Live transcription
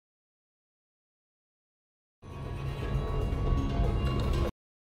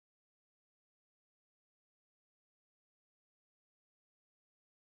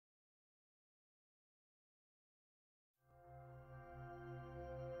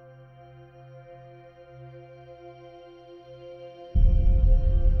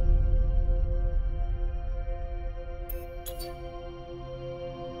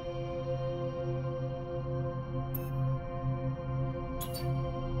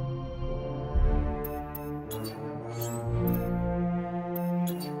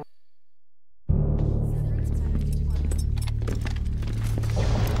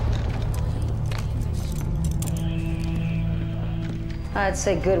I'd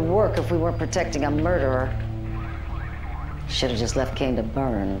say good work if we weren't protecting a murderer. Should have just left Kane to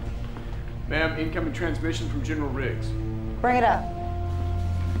burn. Ma'am, incoming transmission from General Riggs. Bring it up.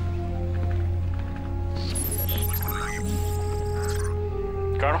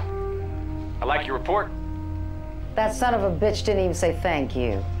 Colonel, I like your report. That son of a bitch didn't even say thank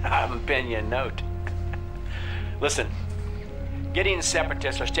you. I'm penning you a note. Listen, Gideon and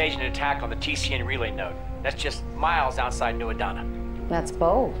Separatists are staging an attack on the TCN relay node. That's just miles outside New Adana. That's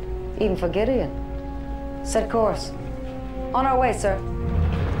bold, even for Gideon. Set course. On our way, sir.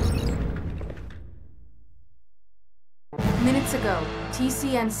 Minutes ago,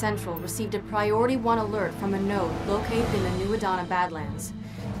 TCN Central received a Priority 1 alert from a node located in the New Adana Badlands.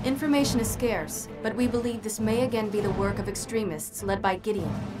 Information is scarce, but we believe this may again be the work of extremists led by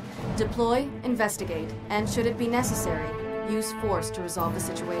Gideon. Deploy, investigate, and should it be necessary, use force to resolve the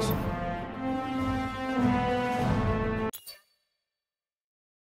situation.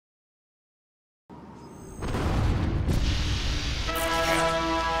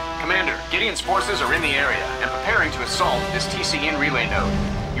 Commander, Gideon's forces are in the area and preparing to assault this TCN relay node.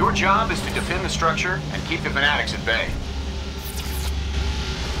 Your job is to defend the structure and keep the fanatics at bay.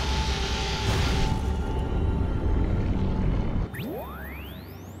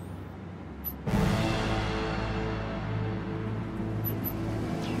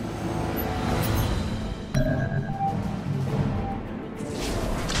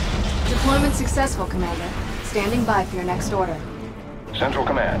 Deployment successful, Commander. Standing by for your next order. Central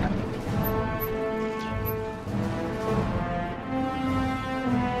Command.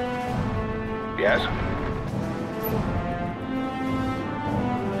 Yes?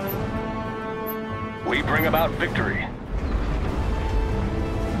 We bring about victory.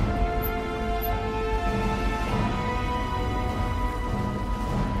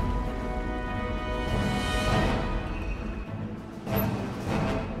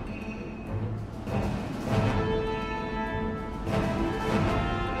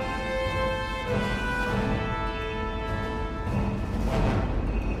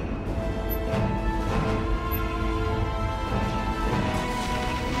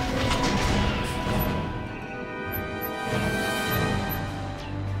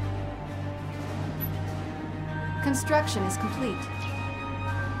 Construction is complete.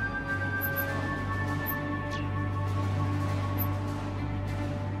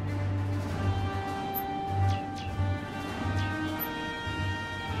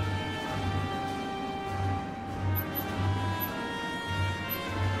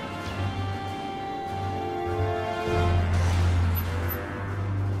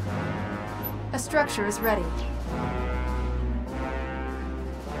 A structure is ready.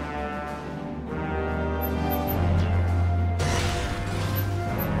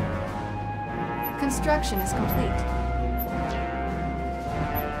 Construction is complete.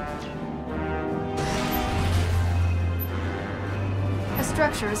 A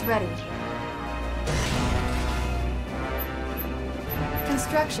structure is ready.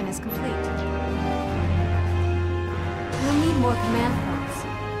 Construction is complete. We'll need more command points.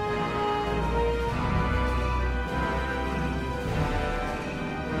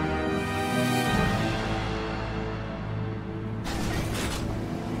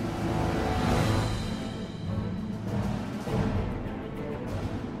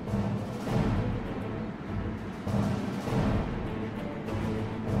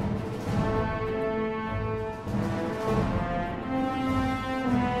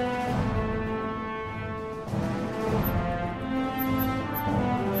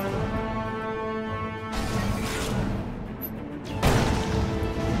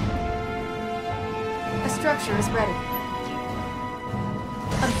 Structure is ready.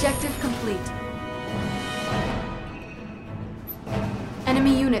 Objective complete.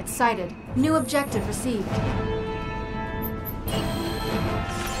 Enemy unit sighted. New objective received.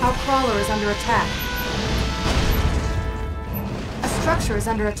 Our crawler is under attack. A structure is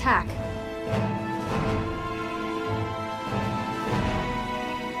under attack.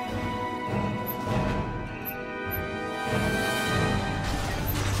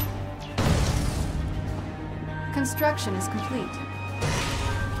 Construction is complete.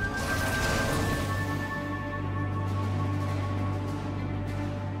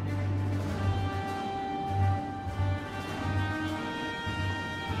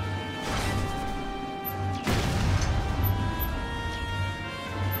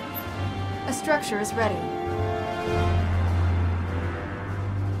 A structure is ready.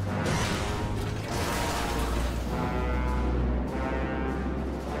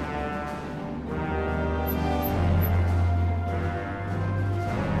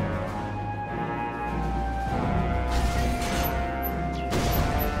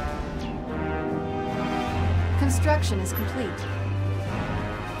 Construction is complete.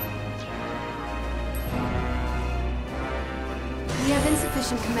 We have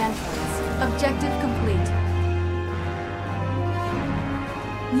insufficient command points. Objective complete.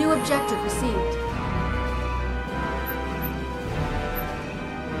 New objective received.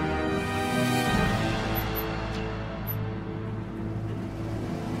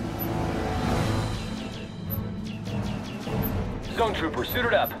 Zone trooper,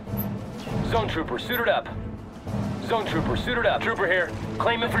 suited up. Zone trooper, suited up. Zone trooper, suited up. Trooper here.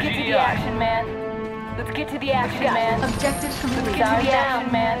 Claiming for GDI. Get to the action, man. Let's get to the action, man. Objective complete. Let's get to the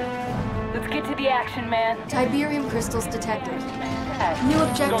action, man. Let's get to the action, man. Tiberium crystals detected. New Zone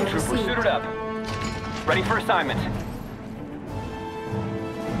objective trooper, received. suited up. Ready for assignment.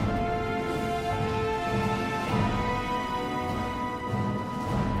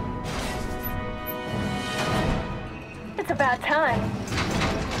 It's about time.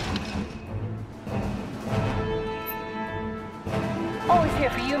 Always here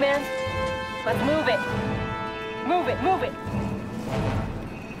for you, man. Let's move it. Move it, move it.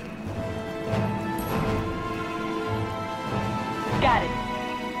 Got it.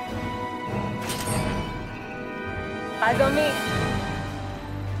 Eyes on me.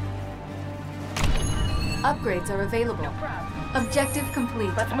 Upgrades are available. Objective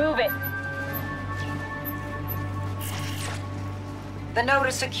complete. Let's move it. The node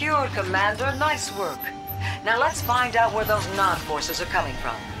is secured, Commander. Nice work. Now let's find out where those Nod forces are coming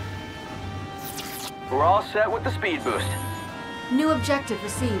from. We're all set with the speed boost. New objective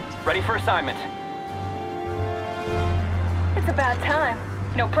received. Ready for assignment. It's about time.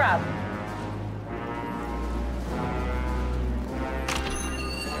 No problem.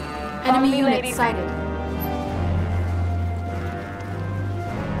 Enemy me, unit ladies. sighted.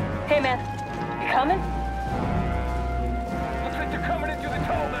 Hey, man. You coming? Looks like they're coming into the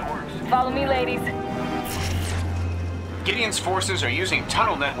tunnel networks. Follow me, ladies. Gideon's forces are using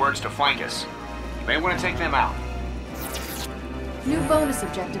tunnel networks to flank us. You may want to take them out. New bonus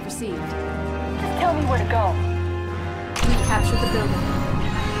objective received. Just tell me where to go. We captured the building.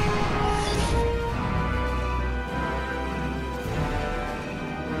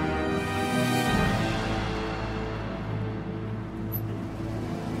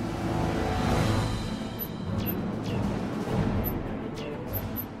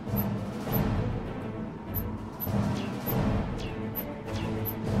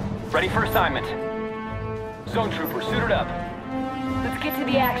 Ready for assignment. Zone trooper, suited up. Let's get to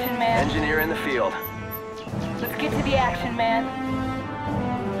the action, man. Engineer in the field. Let's get to the action, man.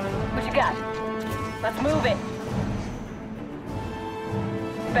 What you got? Let's move it.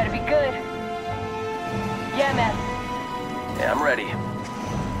 Better be good. Yeah, man. Yeah, I'm ready.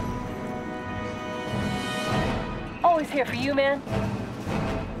 Always here for you, man.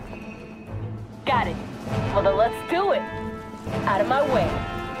 Got it. Well, then let's do it. Out of my way.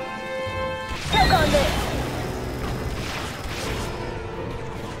 Choke on this!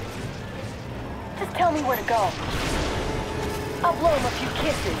 Just tell me where to go. I'll blow him a few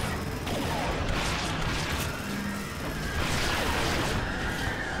kisses.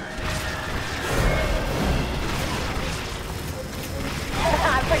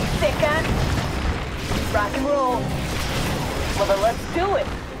 I'm pretty sick, huh? Rock and roll. Well, then let's do it.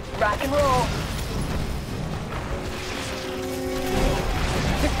 Rock and roll.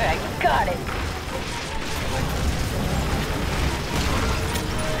 I got it.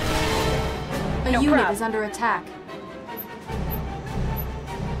 A No unit prob. is under attack.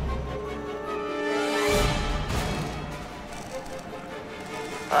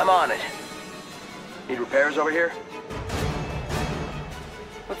 I'm on it. Need repairs over here?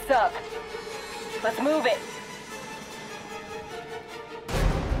 What's up? Let's move it.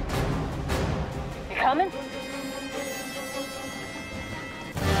 You coming?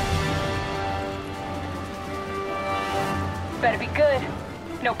 Better be good.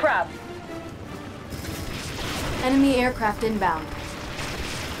 No prob. Enemy aircraft inbound.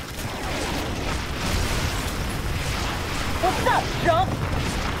 What's up, chump?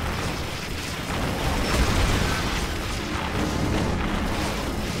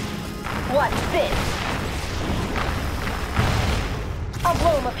 Watch this. I'll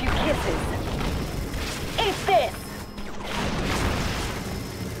blow him a few kisses. Eat this.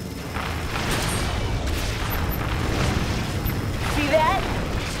 See that?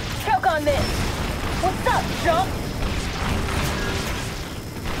 Choke on this. What's up, chump?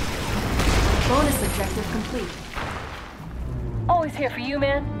 Bonus objective complete. Always here for you,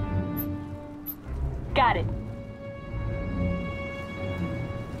 man. Got it.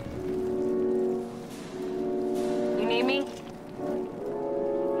 You need me?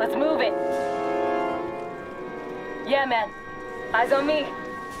 Let's move it. Yeah, man. Eyes on me.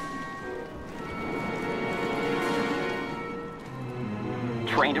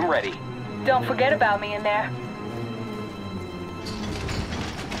 Trained and ready. Don't forget about me in there.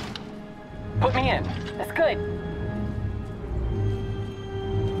 Put me in. That's good.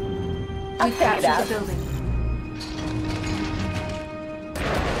 I'll We've check it captured out. the building.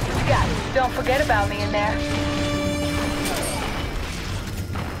 Got it. Don't forget about me in there.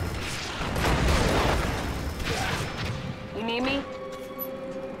 You need me?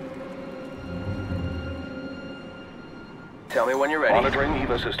 Tell me when you're ready. Monitoring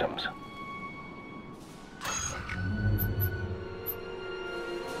EVA systems.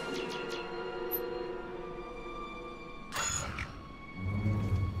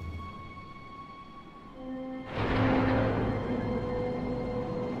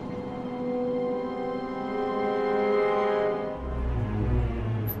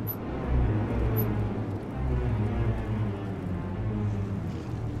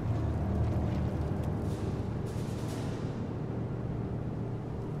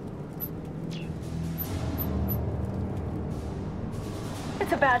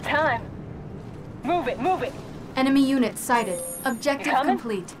 It's about time. Move it, move it. Enemy unit sighted. Objective You coming?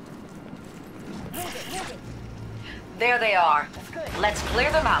 complete. There they are. That's good. Let's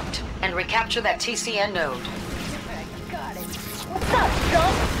clear them out and recapture that TCN node. Got it. What's up,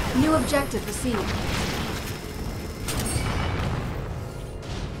 chump? New objective received.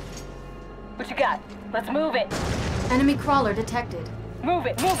 What you got? Let's move it. Enemy crawler detected. Move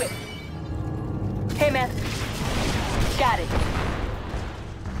it, move it. Hey, man. Got it.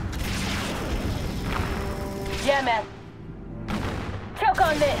 Yeah, man. Choke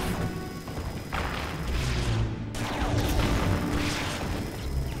on this.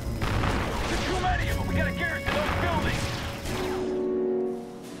 There's too many of them. We gotta garrison those buildings.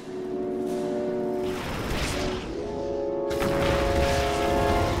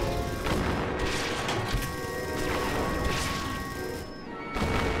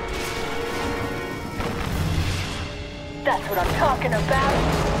 That's what I'm talking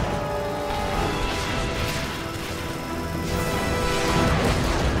about.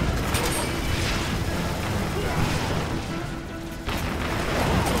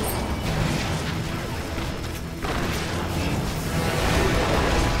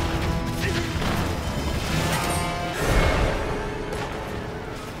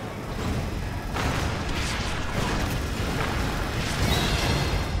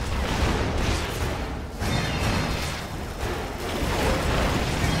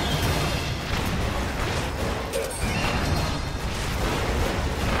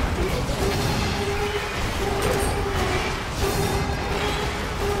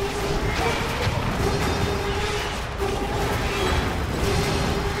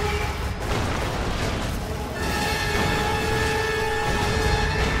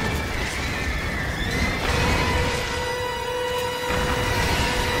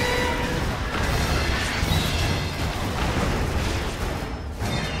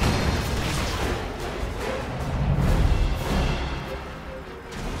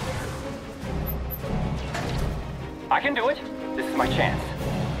 I can do it. This is my chance.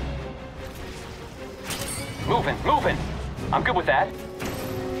 Moving, moving. I'm good with that.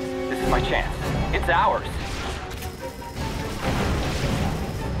 This is my chance. It's ours.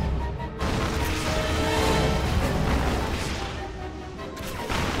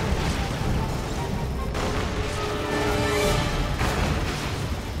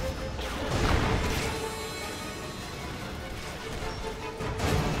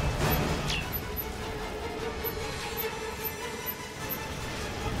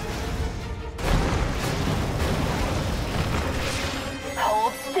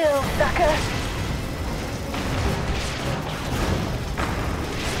 Hold still, sucker.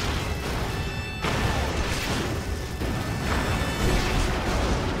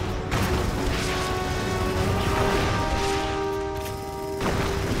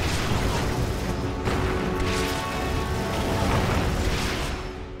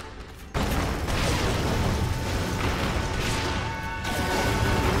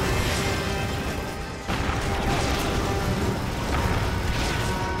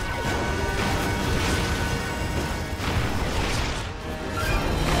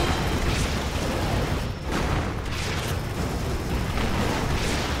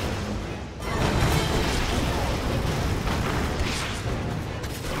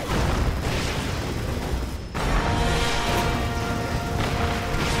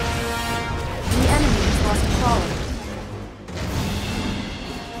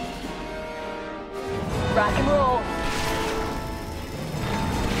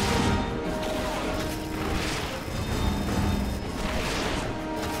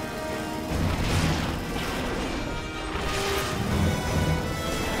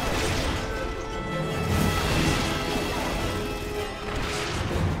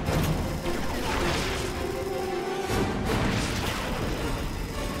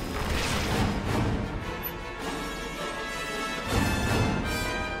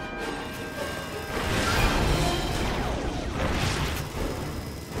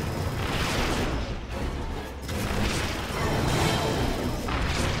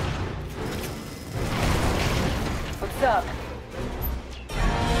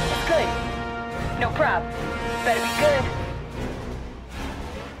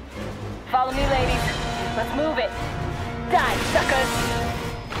 Follow me, ladies. Let's move it. Die, suckers!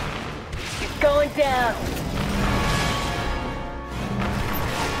 He's going down.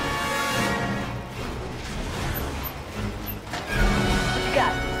 What you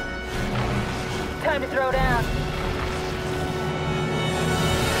got? Time to throw down.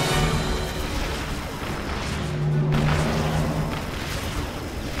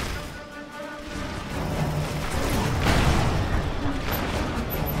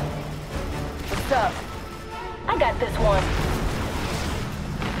 What's up? I got this one.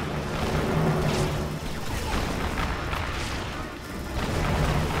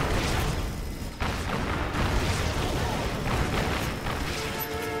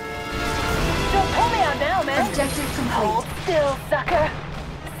 Don't pull me out now, man. Objective Hold complete. still, sucker.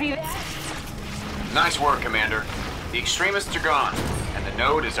 See that? Nice work, Commander. The extremists are gone, and the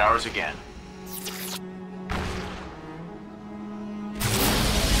node is ours again.